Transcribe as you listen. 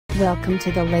Welcome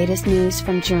to the latest news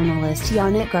from journalist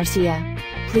Yannick Garcia.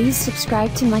 Please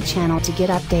subscribe to my channel to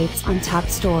get updates on top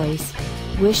stories.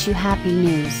 Wish you happy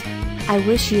news. I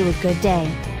wish you a good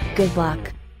day. Good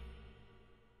luck.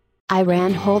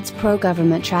 Iran holds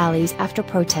pro-government rallies after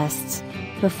protests.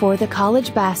 Before the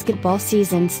college basketball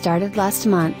season started last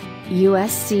month,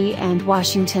 USC and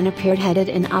Washington appeared headed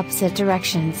in opposite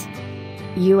directions.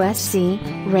 USC,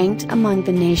 ranked among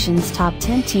the nation's top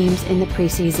 10 teams in the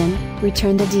preseason,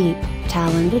 returned a deep,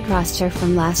 talented roster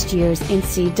from last year's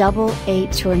NCAA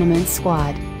tournament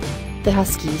squad. The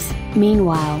Huskies,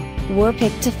 meanwhile, were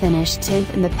picked to finish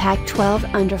 10th in the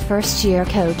Pac-12 under first-year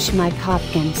coach Mike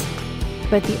Hopkins.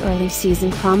 But the early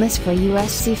season promise for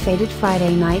USC faded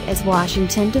Friday night as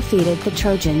Washington defeated the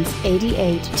Trojans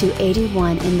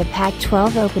 88-81 in the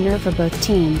Pac-12 opener for both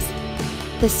teams.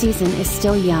 The season is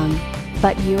still young,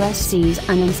 but USC's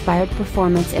uninspired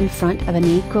performance in front of an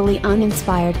equally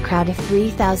uninspired crowd of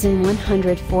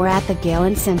 3,104 at the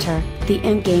Galen Center, the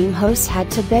in-game hosts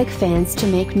had to beg fans to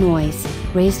make noise,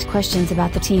 raised questions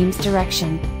about the team's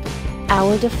direction.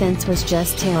 "Our defense was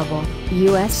just terrible,"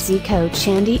 USC coach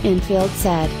Andy Enfield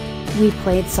said. "We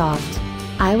played soft.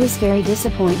 I was very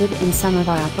disappointed in some of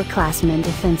our upperclassmen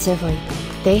defensively.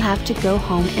 They have to go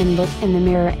home and look in the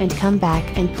mirror and come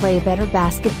back and play better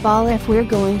basketball if we're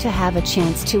going to have a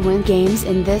chance to win games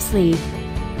in this league."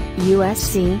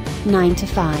 USC,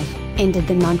 9-5, ended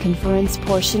the non-conference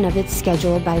portion of its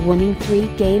schedule by winning 3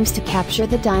 games to capture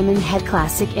the Diamond Head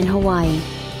Classic in Hawaii.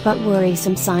 But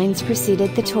worrisome signs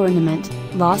preceded the tournament: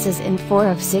 losses in 4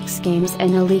 of 6 games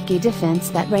and a leaky defense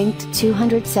that ranked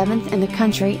 207th in the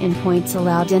country in points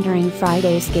allowed entering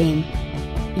Friday's game.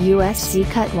 USC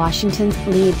cut Washington's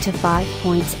lead to 5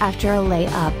 points after a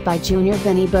layup by junior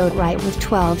Benny Boatwright with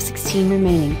 12:16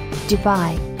 remaining.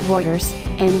 Dubai, Reuters,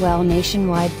 and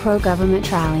nationwide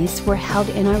pro-government rallies were held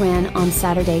in Iran on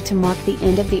Saturday to mark the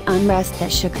end of the unrest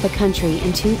that shook the country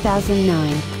in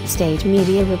 2009, state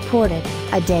media reported,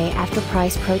 a day after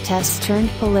price protests turned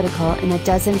political in a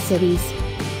dozen cities.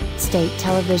 State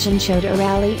television showed a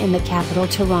rally in the capital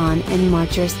Tehran and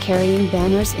marchers carrying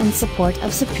banners in support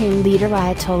of Supreme Leader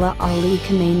Ayatollah Ali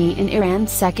Khamenei in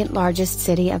Iran's second-largest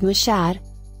city of Mashhad.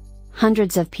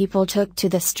 Hundreds of people took to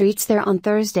the streets there on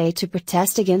Thursday to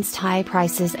protest against high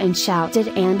prices and shouted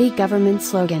anti-government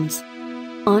slogans.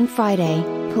 On Friday,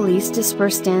 police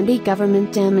dispersed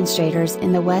anti-government demonstrators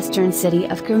in the western city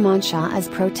of Kermanshah as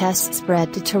protests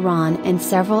spread to Tehran and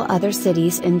several other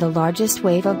cities in the largest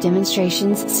wave of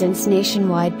demonstrations since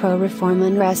nationwide pro-reform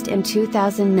unrest in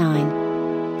 2009.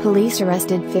 Police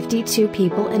arrested 52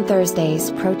 people in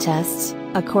Thursday's protests,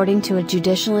 according to a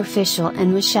judicial official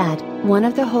in Mashhad, one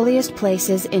of the holiest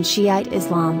places in Shiite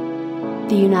Islam.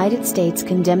 The United States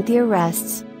condemned the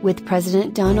arrests, with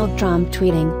President Donald Trump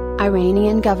tweeting,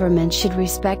 "Iranian government should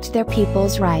respect their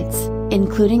people's rights,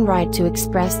 including right to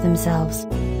express themselves.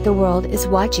 The world is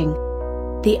watching."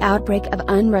 The outbreak of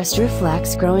unrest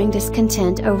reflects growing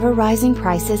discontent over rising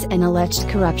prices and alleged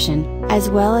corruption,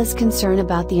 as well as concern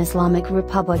about the Islamic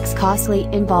Republic's costly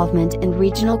involvement in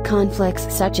regional conflicts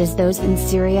such as those in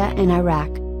Syria and Iraq.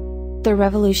 The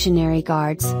Revolutionary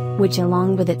Guards, which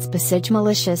along with its Basij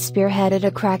militia spearheaded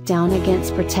a crackdown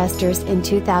against protesters in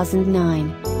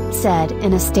 2009, said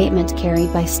in a statement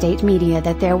carried by state media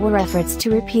that there were efforts to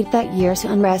repeat that year's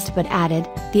unrest but added,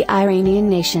 "The Iranian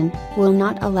nation will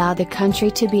not allow the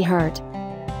country to be hurt."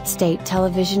 State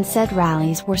television said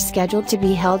rallies were scheduled to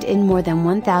be held in more than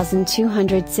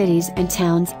 1,200 cities and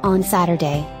towns on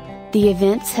Saturday. The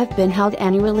events have been held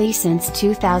annually since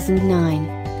 2009.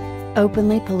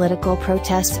 Openly political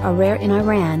protests are rare in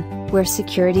Iran, where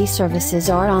security services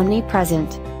are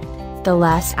omnipresent. The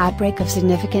last outbreak of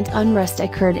significant unrest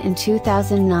occurred in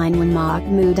 2009 when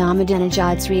Mahmoud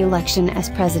Ahmadinejad's re-election as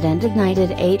president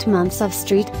ignited 8 months of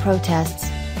street protests.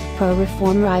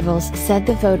 Pro-reform rivals said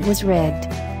the vote was rigged.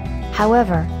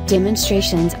 However,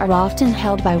 demonstrations are often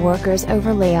held by workers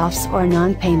over layoffs or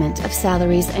non-payment of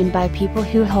salaries and by people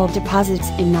who hold deposits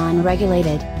in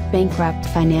non-regulated, bankrupt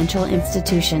financial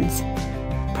institutions.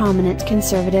 Prominent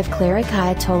conservative cleric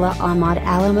Ayatollah Ahmad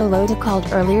al-Moloda called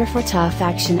earlier for tough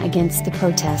action against the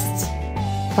protests.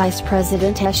 Vice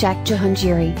President Eshaq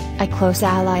Jahangiri, a close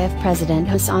ally of President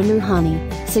Hassan Rouhani,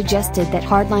 suggested that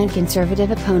hardline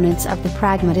conservative opponents of the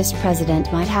pragmatist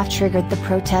president might have triggered the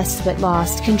protests but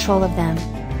lost control of them.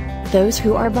 "Those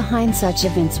who are behind such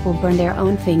events will burn their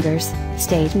own fingers,"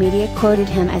 state media quoted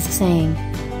him as saying.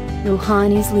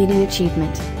 Rouhani's leading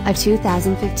achievement, a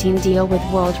 2015 deal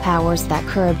with world powers that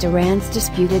curbed Iran's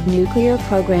disputed nuclear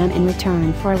program in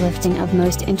return for lifting of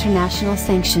most international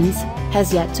sanctions,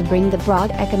 has yet to bring the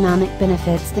broad economic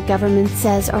benefits the government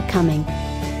says are coming.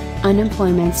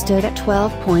 Unemployment stood at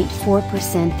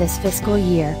 12.4% this fiscal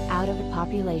year. Out of a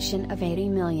population of 80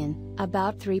 million,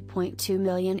 about 3.2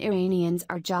 million Iranians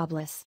are jobless.